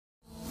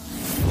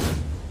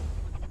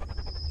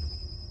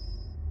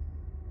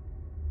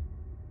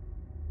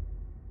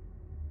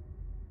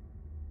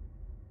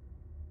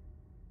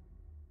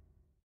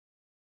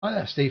Hi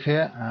there, Steve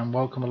here, and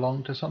welcome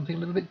along to something a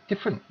little bit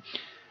different.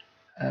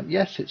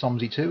 Yes, it's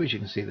OMSI 2, as you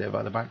can see there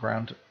by the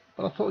background,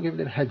 but I thought I'd give a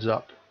little heads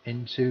up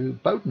into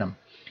Bowdenham,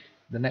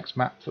 the next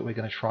map that we're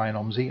going to try in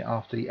OMSI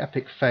after the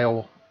epic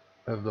fail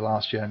of the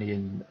last journey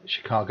in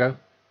Chicago.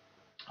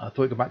 I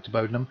thought I'd go back to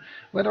Bowdenham,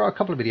 where there are a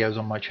couple of videos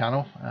on my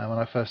channel. When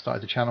I first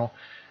started the channel,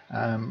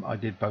 I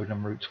did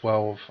Bowdenham Route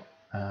 12,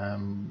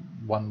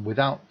 one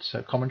without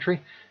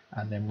commentary,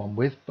 and then one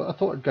with, but I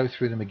thought I'd go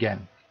through them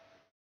again.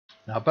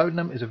 Now,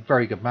 Bowdenham is a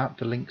very good map.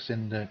 The link's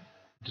in the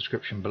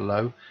description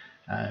below.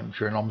 If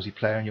you're an OMSI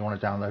player and you want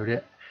to download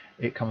it,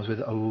 it comes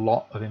with a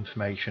lot of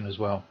information as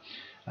well,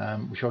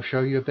 which I'll show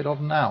you a bit of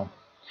now.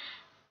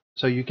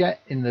 So you get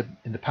in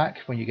the pack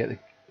when you get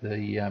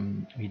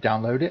you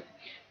download it,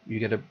 you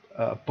get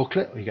a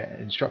booklet, or you get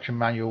an instruction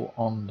manual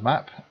on the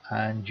map,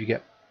 and you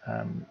get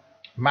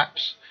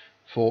maps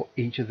for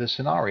each of the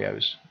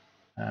scenarios.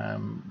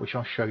 Which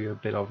I'll show you a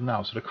bit of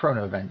now. So the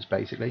chrono events,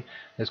 basically,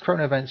 there's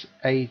chrono events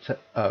A to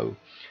O,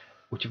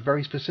 which are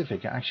very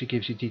specific. It actually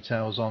gives you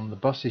details on the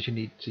buses you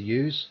need to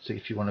use, so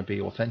if you want to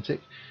be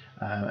authentic,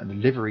 and the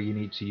livery you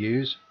need to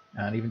use,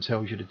 and even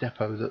tells you the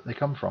depot that they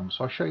come from.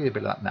 So I'll show you a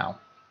bit of that now.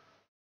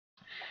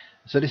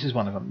 So this is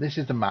one of them. This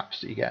is the maps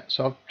that you get.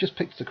 So I've just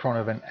picked the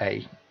chrono event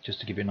A, just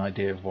to give you an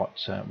idea of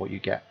what you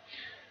get.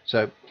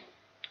 So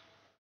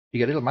you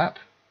get a little map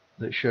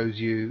that shows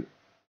you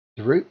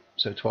the route.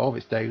 So 12,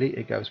 it's daily.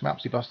 It goes from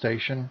OMSI bus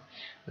station.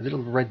 The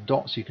little red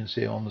dots you can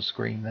see on the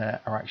screen there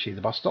are actually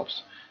the bus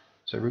stops.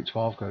 So route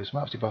 12 goes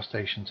from OMSI bus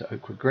station to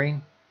Oakwood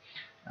Green,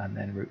 and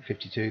then route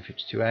 52,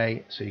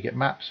 52A. So you get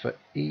maps for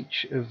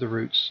each of the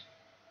routes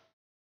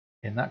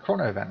in that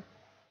chrono event,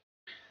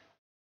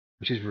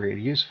 which is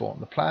really useful.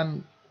 And the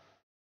plan,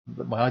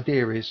 my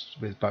idea is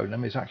with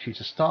Bowdenham, is actually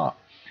to start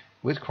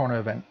with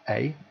chrono event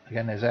A.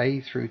 Again, there's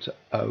A through to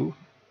O,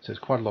 so there's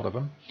quite a lot of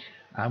them,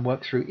 and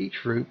work through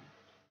each route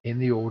in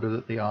the order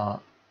that they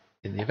are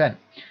in the event.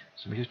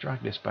 So we just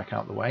drag this back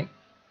out of the way,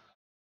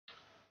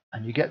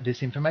 and you get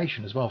this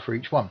information as well for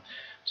each one.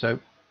 So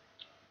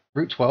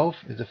route 12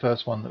 is the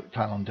first one that we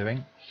plan on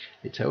doing.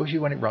 It tells you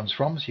when it runs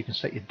from, so you can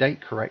set your date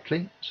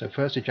correctly. So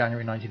 1st of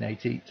January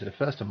 1980 to the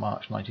 1st of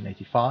March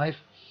 1985.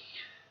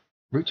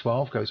 Route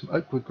 12 goes from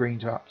Oakwood Green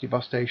to OMSI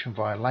bus station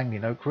via Langley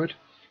and Oakwood.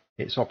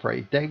 It's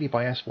operated daily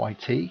by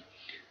SYT,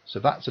 so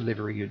that's a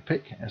livery you'd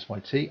pick,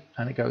 SYT,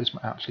 and it goes from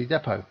OMSI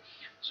depot.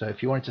 So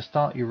if you wanted to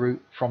start your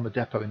route from the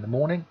depot in the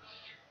morning,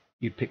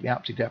 you'd pick the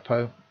OMSI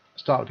depot,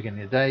 start at the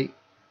beginning of the day,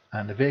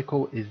 and the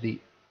vehicle is the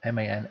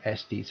MAN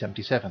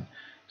SD77.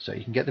 So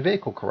you can get the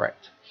vehicle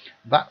correct.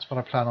 That's what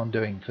I plan on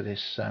doing for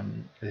this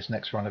this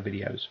next run of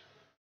videos.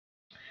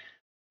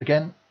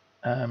 Again,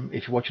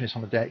 if you're watching this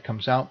on the day it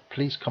comes out,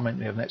 please comment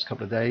me over the next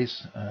couple of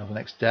days, the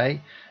next day.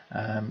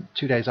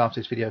 2 days after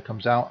this video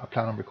comes out, I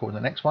plan on recording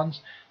the next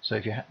ones. So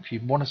if you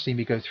want to see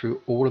me go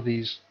through all of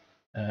these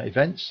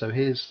events, so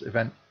here's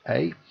event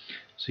A.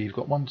 So you've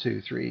got 1,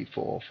 2, 3,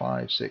 4,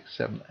 5, 6,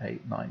 7,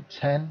 8, 9,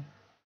 10.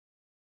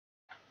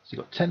 So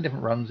you've got 10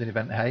 different runs in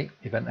event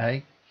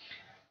A,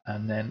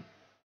 and then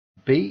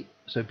B.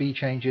 So B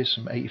changes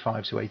from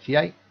 85 to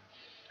 88,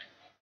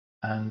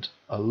 and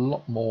a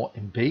lot more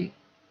in B.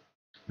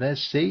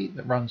 There's C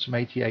that runs from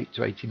 88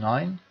 to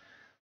 89.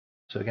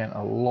 So again,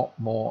 a lot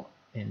more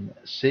in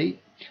C.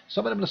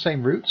 Some of them are the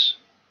same routes,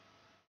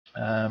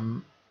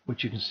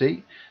 which you can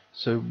see.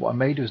 So what I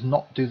may do is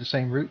not do the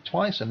same route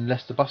twice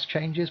unless the bus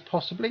changes,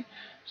 possibly.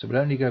 So we'll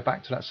only go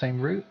back to that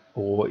same route,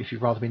 or if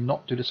you'd rather me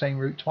not do the same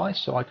route twice,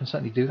 so I can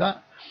certainly do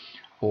that.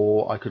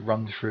 Or I could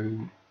run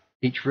through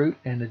each route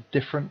in a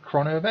different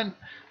chrono event.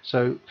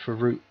 So for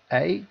route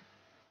A,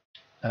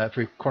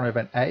 for chrono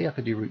event A, I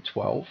could do route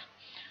 12.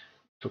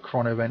 For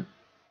chrono event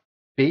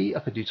B, I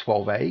could do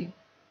 12A,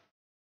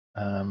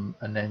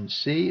 and then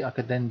C, I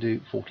could then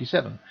do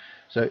 47.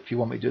 So if you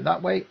want me to do it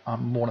that way,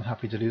 I'm more than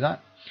happy to do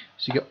that.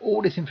 So you get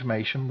all this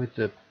information with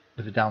the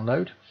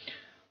download,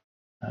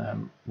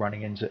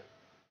 running into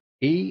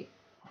E,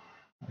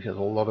 which has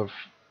a lot of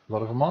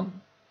them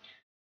on.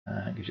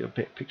 Gives you a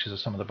bit pictures of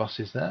some of the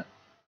buses there,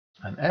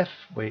 and F,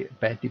 where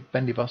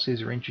bendy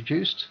buses are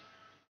introduced.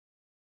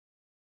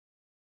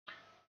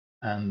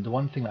 And the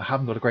one thing that I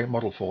haven't got a great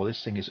model for,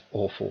 this thing is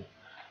awful.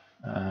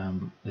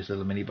 This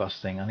little minibus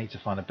thing, I need to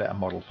find a better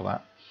model for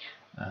that.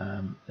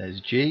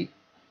 There's G.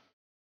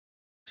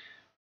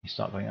 You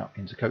start going up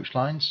into coach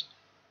lines,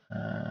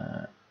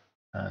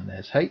 and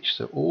there's H.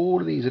 So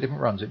all of these are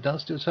different runs. It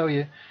does still tell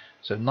you.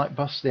 So night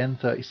bus, the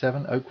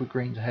N37, Oakwood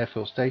Green to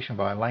Harefield Station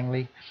via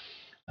Langley.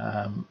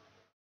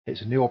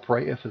 It's a new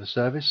operator for the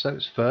service, so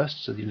it's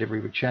first, so the delivery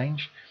would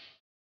change.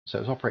 So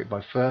it's operated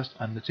by first,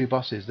 and the two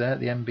buses there,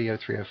 the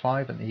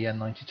MB0305 and the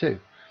EN92.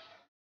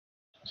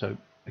 So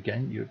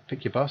again, you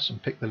pick your bus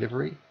and pick the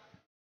livery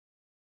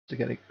to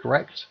get it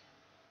correct.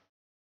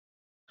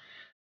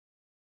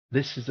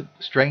 This is a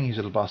strange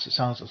little bus. It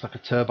sounds like a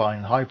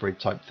turbine hybrid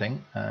type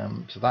thing.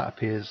 So that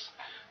appears,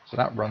 so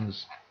that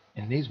runs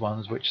in these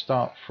ones, which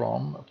start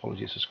from,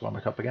 apologies for scrolling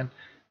back up again,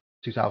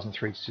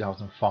 2003 to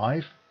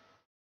 2005.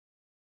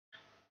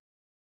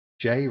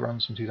 J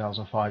runs from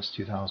 2005 to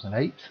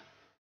 2008.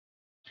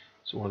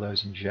 So all of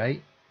those in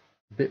J.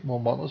 A bit more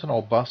models, an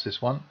old bus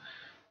this one.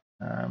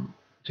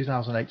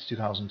 2008 to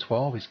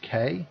 2012 is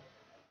K.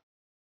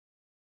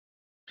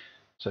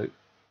 So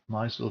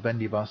nice little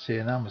bendy bus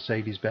here now,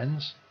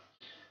 Mercedes-Benz.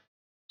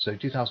 So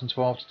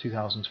 2012 to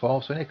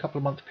 2012, so only a couple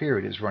of month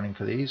period is running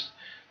for these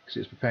because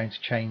it's preparing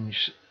to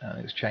change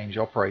its change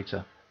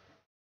operator.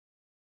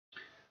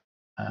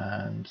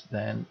 And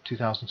then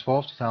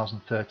 2012 to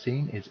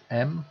 2013 is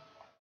M.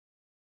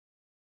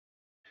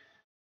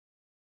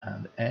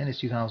 And N is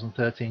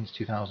 2013 to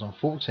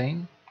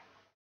 2014.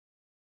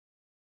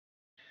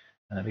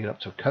 And then we get up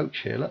to a coach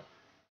here, look.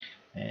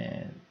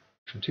 And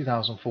from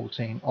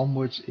 2014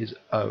 onwards is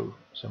O,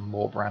 so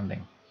more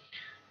branding.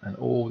 And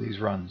all these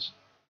runs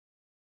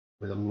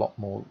with a lot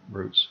more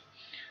routes.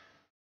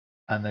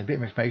 And then a bit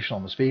of information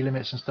on the speed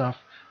limits and stuff.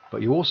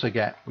 But you also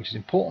get, which is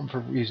important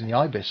for using the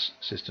IBIS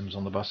systems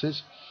on the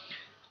buses,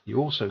 you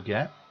also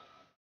get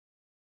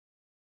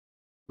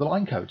the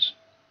line codes.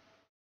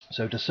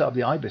 So to set up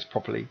the IBIS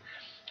properly,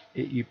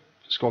 you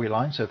scroll your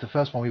line. So the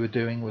first one we were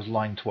doing was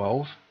line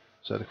 12.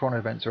 So the chrono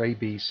events are A,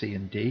 B, C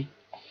and D.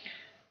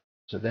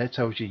 So there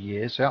tells you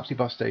years. So Apsley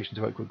bus station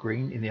to Oakwood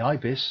Green. In the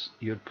IBIS,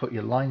 you'd put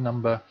your line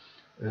number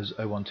as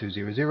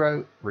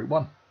 01200, route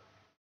 1.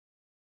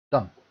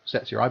 Done.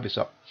 Sets your IBIS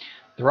up.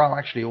 There are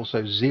actually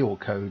also ZEAL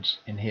codes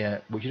in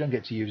here, which you don't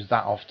get to use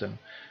that often,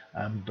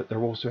 but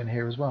they're also in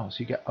here as well.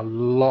 So you get a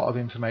lot of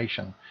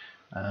information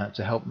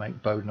to help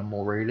make Bowdenham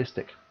more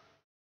realistic.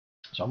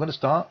 So I'm going to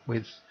start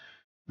with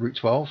Route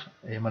 12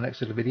 in my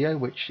next little video,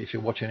 which, if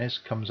you're watching this,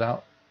 comes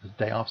out the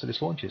day after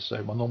this launches.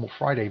 So my normal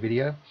Friday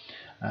video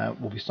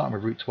will be starting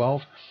with Route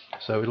 12.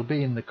 So it'll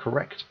be in the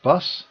correct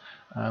bus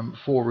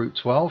for Route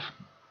 12,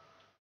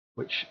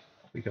 which,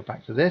 if we go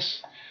back to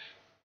this,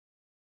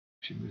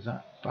 should move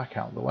that back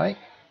out of the way.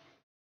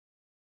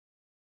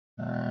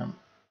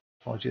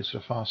 Apologies for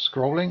fast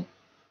scrolling.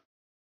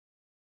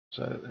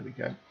 So there we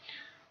go.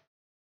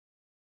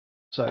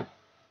 So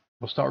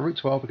we'll start Route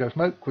 12. We'll go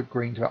from Oakwood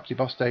Green to Apsley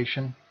bus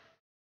station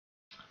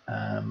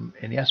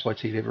in the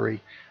SYT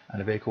livery, and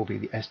the vehicle will be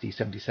the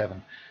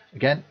SD77.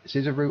 Again, this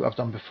is a route I've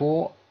done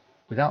before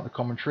without the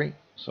commentary,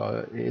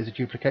 so it is a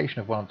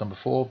duplication of what I've done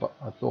before, but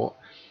I thought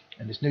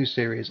in this new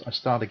series I'd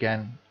start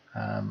again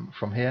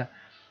from here.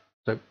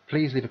 So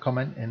please leave a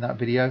comment in that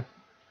video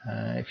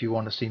if you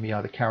want to see me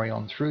either carry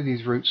on through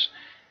these routes,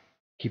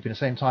 keeping the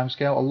same time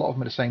scale. A lot of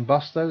them are the same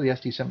bus though. The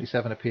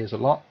SD77 appears a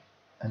lot,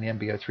 and the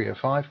MBO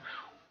 305.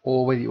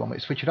 Or whether you want me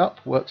to switch it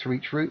up, work through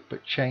each route,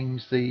 but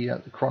change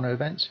the chrono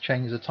events,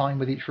 change the time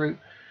with each route.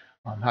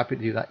 I'm happy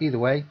to do that either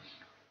way.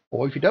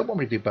 Or if you don't want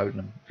me to do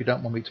Bowdenham, if you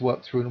don't want me to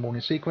work through the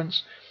morning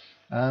sequence,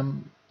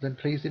 then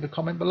please leave a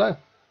comment below.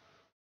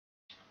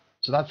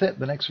 So that's it.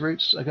 The next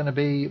routes are going to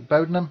be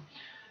Bowdenham,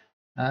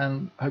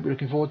 and I hope you're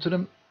looking forward to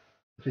them.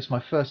 If this is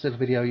my first little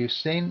video you've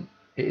seen,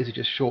 it is just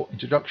a short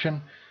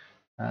introduction.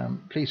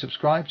 Please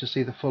subscribe to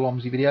see the full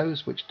OMSI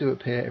videos, which do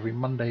appear every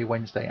Monday,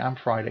 Wednesday and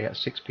Friday at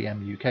 6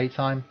 PM UK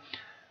time.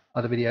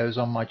 Other videos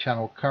on my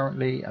channel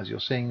currently, as you're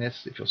seeing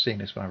this, if you're seeing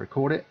this when I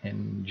record it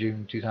in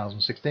June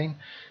 2016,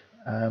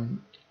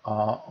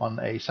 are on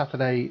a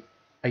Saturday,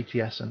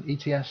 ATS and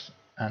ETS,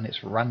 and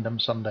it's random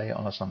Sunday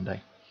on a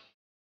Sunday.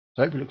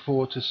 So I hope you look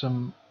forward to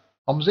some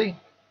OMSI,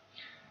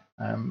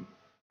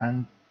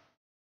 and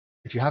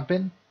if you have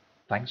been,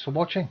 thanks for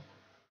watching.